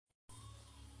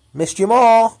Missed you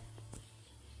more.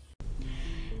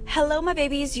 Hello, my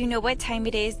babies. You know what time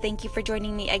it is. Thank you for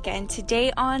joining me again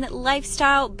today on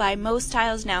Lifestyle by Mo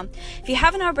Styles. Now, if you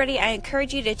haven't already, I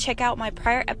encourage you to check out my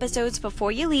prior episodes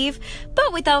before you leave.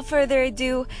 But without further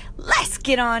ado, let's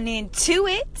get on into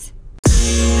it.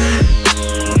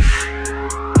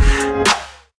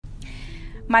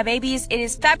 My babies, it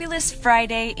is Fabulous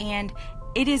Friday and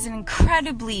it is an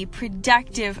incredibly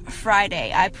productive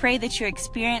Friday. I pray that you're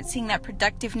experiencing that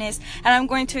productiveness, and I'm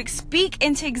going to speak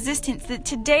into existence that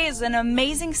today is an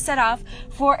amazing set-off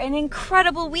for an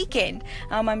incredible weekend.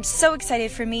 I'm so excited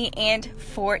for me and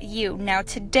for you. Now,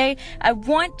 today, I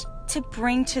want to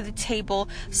bring to the table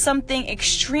something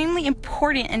extremely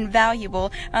important and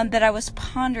valuable that I was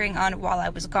pondering on while I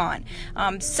was gone.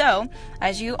 So,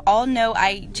 as you all know,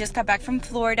 I just got back from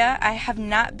Florida. I have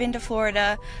not been to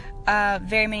Florida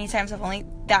very many times.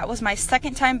 That was my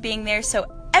second time being there, so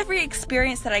every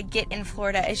experience that I get in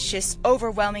Florida is just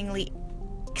overwhelmingly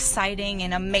exciting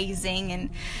and amazing,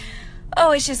 and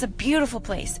it's just a beautiful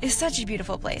place. It's such a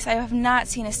beautiful place. I have not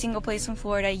seen a single place in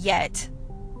Florida yet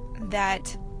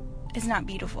that is not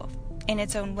beautiful in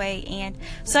its own way, and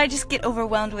so I just get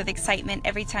overwhelmed with excitement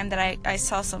every time that I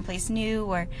saw someplace new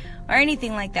or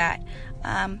anything like that.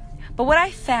 But what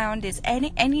I found is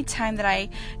any time that I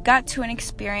got to an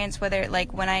experience, whether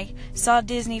like when I saw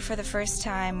Disney for the first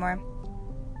time or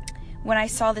when I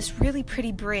saw this really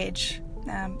pretty bridge,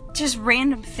 just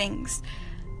random things,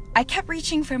 I kept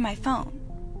reaching for my phone.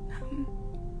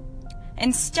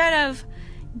 Instead of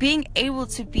being able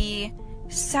to be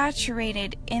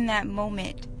saturated in that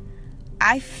moment,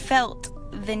 I felt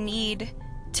the need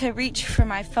to reach for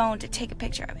my phone to take a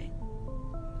picture of it.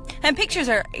 And pictures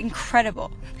are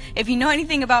incredible. If you know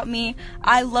anything about me,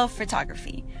 I love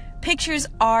photography. Pictures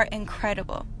are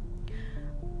incredible.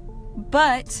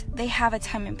 But they have a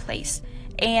time and place.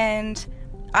 And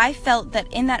I felt that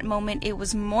in that moment, it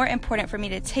was more important for me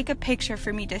to take a picture,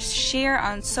 for me to share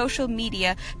on social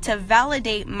media, to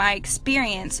validate my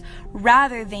experience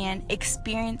rather than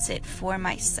experience it for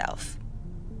myself.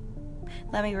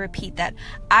 Let me repeat that.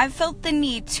 I felt the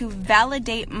need to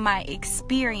validate my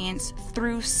experience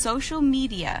through social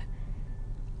media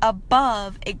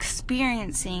above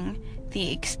experiencing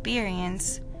the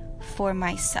experience for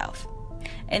myself.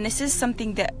 And this is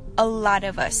something that a lot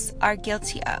of us are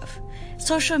guilty of.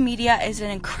 Social media is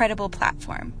an incredible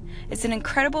platform. It's an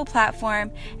incredible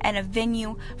platform and a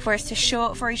venue for us to show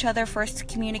up for each other, for us to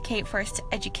communicate, for us to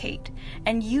educate.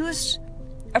 And used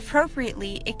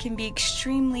appropriately, it can be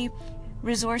extremely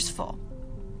resourceful.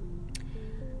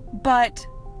 But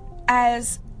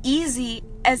as easily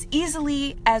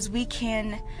as we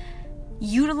can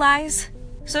utilize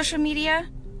social media,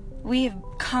 we have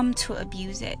come to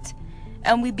abuse it.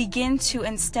 And we begin to,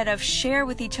 instead of share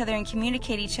with each other and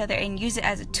communicate each other and use it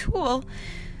as a tool,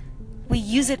 we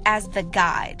use it as the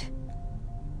guide.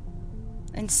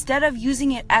 Instead of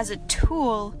using it as a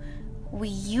tool, we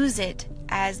use it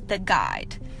as the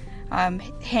guide.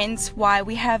 Hence why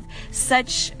we have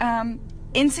such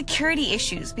insecurity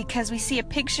issues, because we see a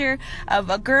picture of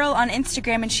a girl on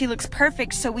Instagram and she looks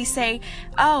perfect, so we say,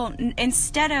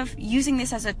 instead of using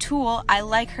this as a tool, I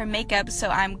like her makeup, so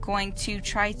I'm going to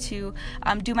try to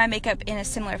do my makeup in a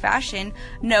similar fashion.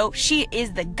 No, she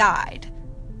is the guide.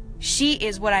 She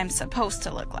is what I'm supposed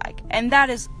to look like, and that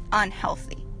is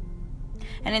unhealthy.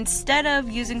 And instead of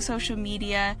using social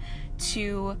media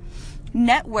to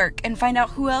network and find out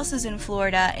who else is in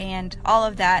Florida and all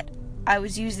of that, I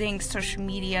was using social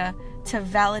media to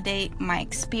validate my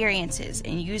experiences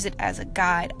and use it as a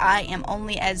guide. I am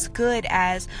only as good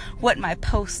as what my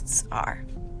posts are.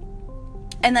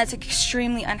 And that's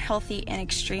extremely unhealthy and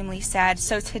extremely sad.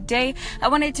 So today, I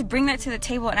wanted to bring that to the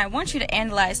table, and I want you to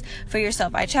analyze for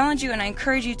yourself. I challenge you and I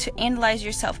encourage you to analyze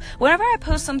yourself. Whenever I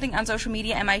post something on social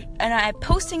media, am I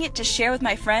posting it to share with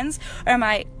my friends, or am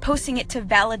I posting it to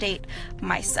validate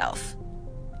myself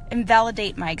and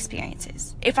validate my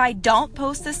experiences? If I don't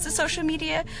post this to social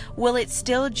media, will it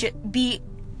still be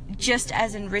just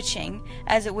as enriching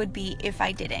as it would be if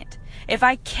I didn't? If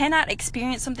I cannot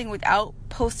experience something without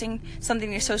posting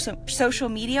something to social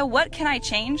media, what can I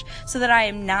change so that I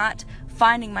am not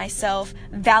finding myself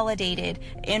validated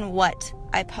in what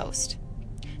I post?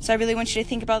 So I really want you to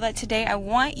think about that today. I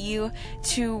want you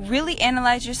to really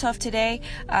analyze yourself today,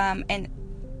 and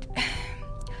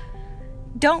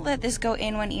don't let this go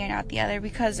in one ear and out the other,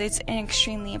 because it's an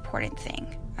extremely important thing.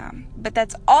 But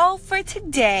that's all for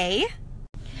today.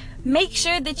 Make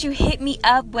sure that you hit me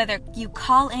up, whether you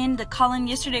call in. The call in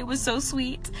yesterday was so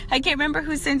sweet. I can't remember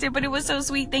who sent it, but it was so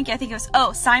sweet. Thank you. I think it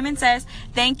was, Simon says,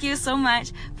 thank you so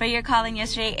much for your call in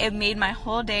yesterday. It made my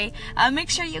whole day. Make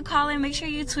sure you call in. Make sure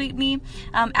you tweet me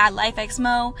at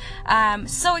LifeXMo.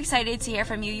 So excited to hear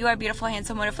from you. You are beautiful,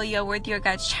 handsome, wonderful. You are worth. You are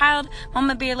God's child.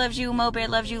 Mama Bear loves you. Mo Bear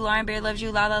loves you. Lauren Bear loves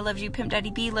you. Lala loves you. Pimp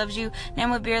Daddy B loves you.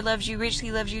 Nama Bear loves you.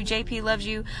 Richly loves you. JP loves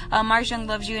you. Mars Young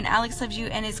loves you. And Alex loves you.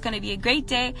 And it's going to be a great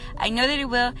day. I know that it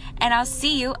will. And I'll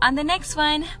see you on the next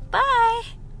one.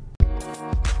 Bye.